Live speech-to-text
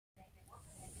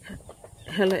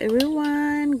Hello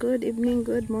everyone! Good evening,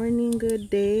 good morning, good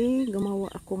day.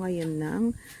 Gumawa ako ngayon ng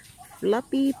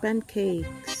fluffy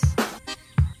pancakes.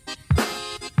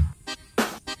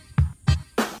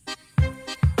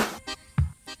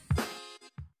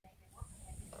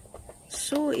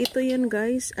 So, ito yun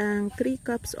guys, ang 3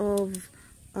 cups of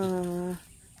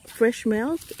fresh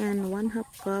milk and 1/2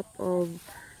 cup of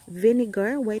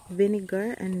vinegar, white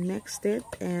vinegar, and mixed it,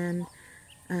 and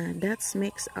that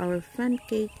makes our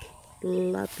pancake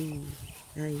fluffy.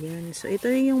 Ayan. So, ito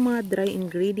yung mga dry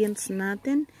ingredients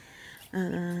natin.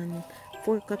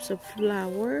 4 cups of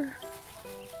flour.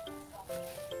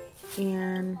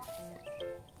 And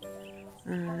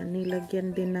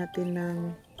nilagyan din natin ng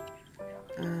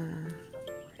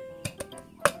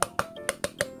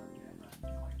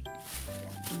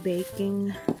baking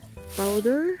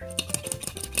powder,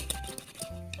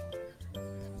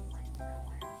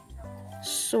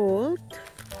 salt,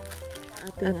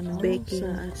 at baking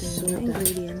sa ating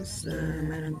ingredients.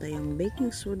 Meron tayong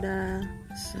baking soda,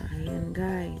 ayan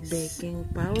guys, baking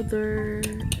powder,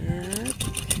 at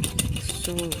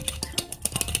salt.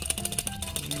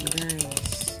 Ayan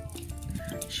guys.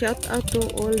 Shout out to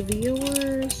all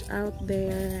viewers out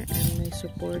there and my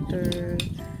supporter.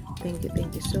 Thank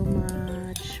you so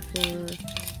much for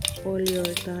all your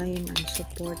time and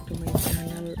support to my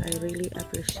channel. I really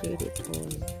appreciate it all.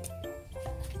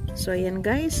 So, ayan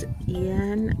guys.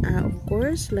 Ayan, of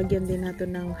course, lagyan din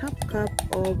natin ng 1/2 cup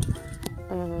of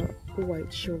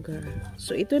white sugar.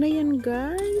 So, ito na yan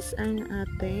guys, ang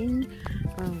ating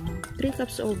 3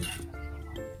 cups of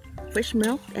fresh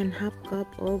milk and 1/2 cup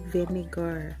of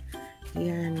vinegar.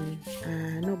 Ayan,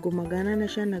 gumagana na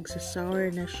siya,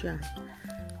 nagsasour na siya.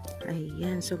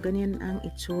 Ayan, so ganyan ang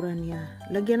itsura niya.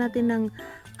 Lagyan natin ng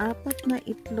 4 na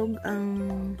itlog ang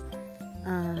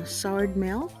soured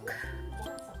milk.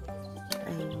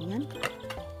 Ayan.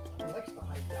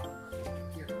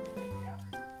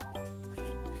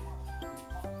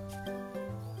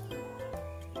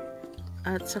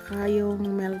 At saka yung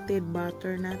melted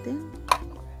butter natin.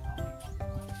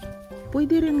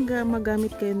 Pwede rin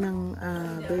magamit kayo ng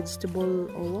vegetable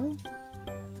oil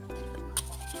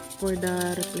for the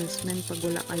replacement pag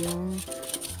wala kayong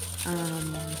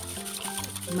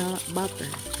butter.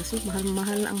 Kasi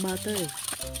mahal ang butter eh.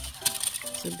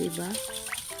 So, diba?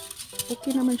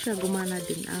 Okay naman siya, gumana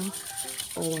din ang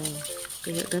oil.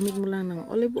 Kaya gamit mo lang ng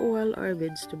olive oil or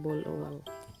vegetable oil.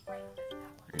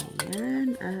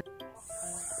 Ayan.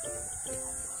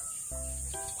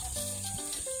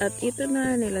 At ito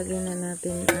na, nilagay na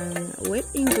natin ang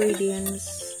wet ingredients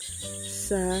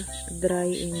sa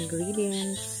dry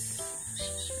ingredients.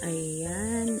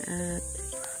 Ayan. At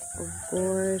of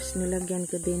course, nilagyan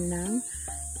ko din ng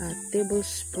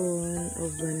tablespoon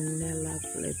of vanilla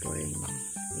flavoring.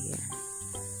 Ayan.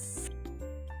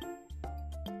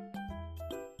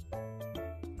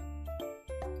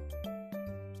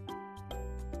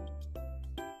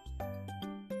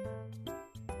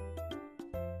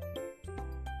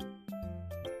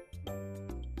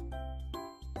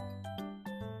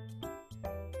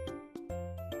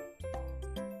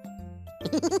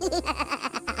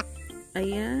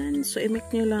 Ayan, so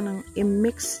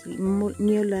i-mix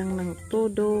nyo lang ng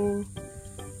todo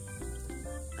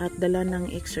at dala ng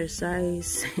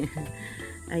exercise.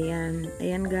 Ayan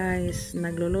guys,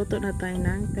 nagluluto na tayo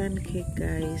ng pancake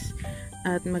guys.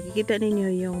 At makikita ninyo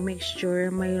yung mixture,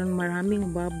 mayroon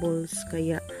maraming bubbles,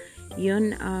 kaya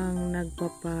yun ang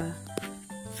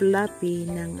nagpapa-fluffy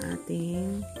ng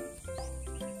ating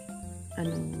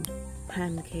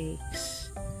pancakes.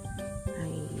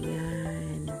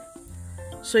 Ayan.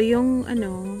 So, yung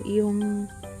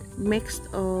mixed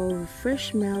of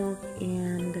fresh milk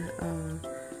and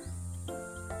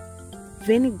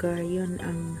vinegar, yun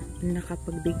ang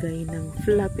nakapagbigay ng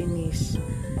fluffiness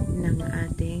ng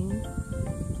ating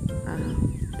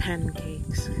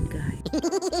pancakes, guys.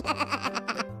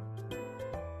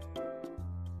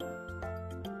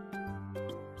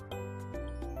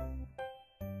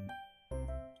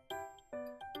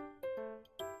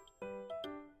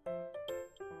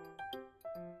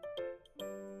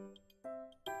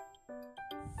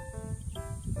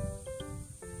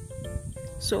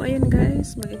 So, ayan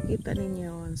guys, makikita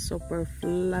ninyo, super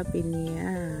fluffy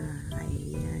niya.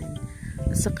 Ayan.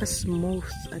 At saka smooth,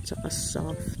 at saka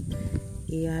soft.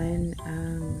 Ayan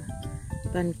ang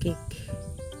pancake.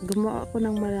 Gumawa ako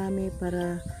ng marami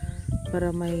para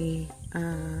may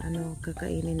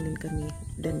kakainin din kami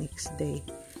the next day.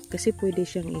 Kasi pwede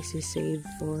siyang isi-save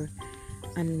for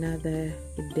another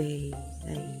day.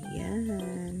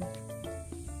 Ayan.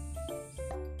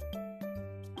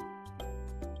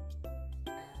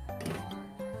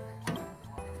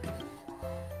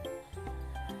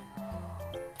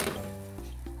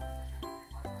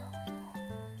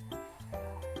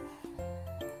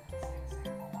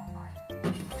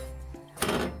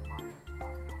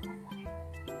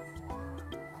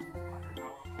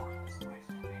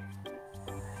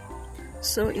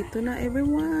 So, ito na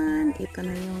everyone. Ito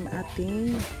na yung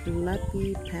ating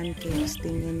fluffy pancakes.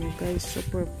 Tingnan nyo guys,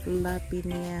 super fluffy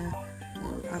niya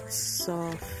at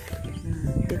soft.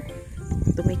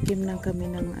 Tumikim lang kami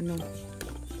ng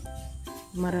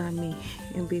marami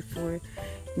yung before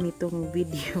nitong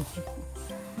video.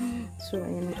 So,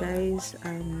 ayan guys,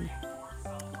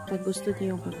 pag gusto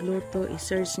niyo magluto,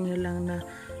 i-search niyo lang na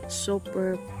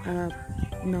super,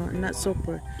 no, not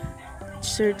super,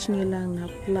 search niyo lang na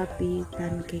fluffy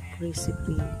pancake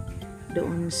recipe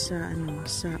doon sa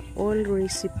sa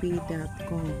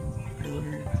allrecipe.com.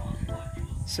 Ayan.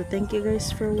 So thank you guys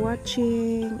for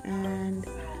watching, and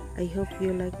I hope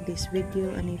you like this video,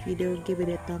 and if you do, give it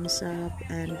a thumbs up,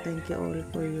 and thank you all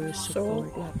for your support.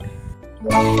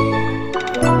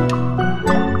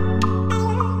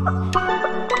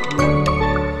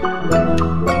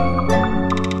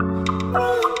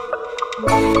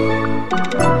 So,